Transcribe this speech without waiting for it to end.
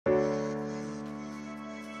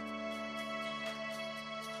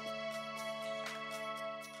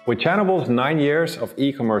With Channable's 9 years of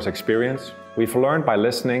e-commerce experience, we've learned by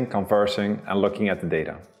listening, conversing, and looking at the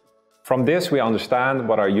data. From this, we understand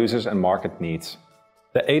what our users and market needs.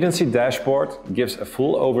 The agency dashboard gives a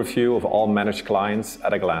full overview of all managed clients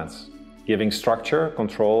at a glance, giving structure,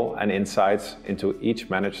 control, and insights into each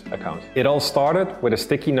managed account. It all started with a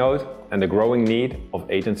sticky note and the growing need of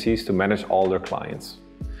agencies to manage all their clients.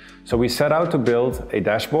 So we set out to build a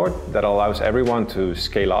dashboard that allows everyone to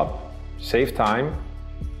scale up, save time,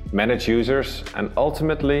 manage users, and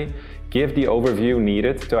ultimately give the overview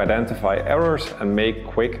needed to identify errors and make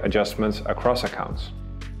quick adjustments across accounts.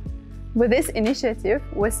 With this initiative,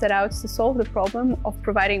 we set out to solve the problem of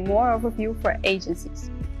providing more overview for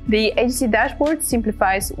agencies. The agency dashboard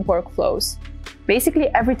simplifies workflows. Basically,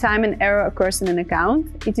 every time an error occurs in an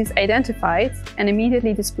account, it is identified and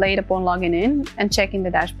immediately displayed upon logging in and checking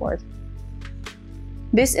the dashboard.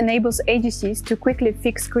 This enables agencies to quickly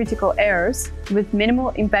fix critical errors with minimal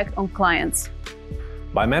impact on clients.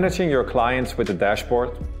 By managing your clients with the dashboard,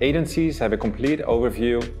 agencies have a complete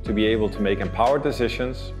overview to be able to make empowered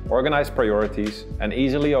decisions, organize priorities, and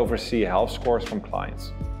easily oversee health scores from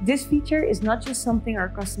clients. This feature is not just something our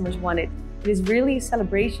customers wanted. It is really a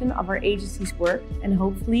celebration of our agency's work and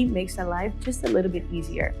hopefully makes their life just a little bit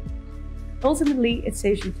easier. Ultimately, it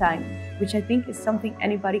saves you time, which I think is something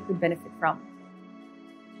anybody could benefit from.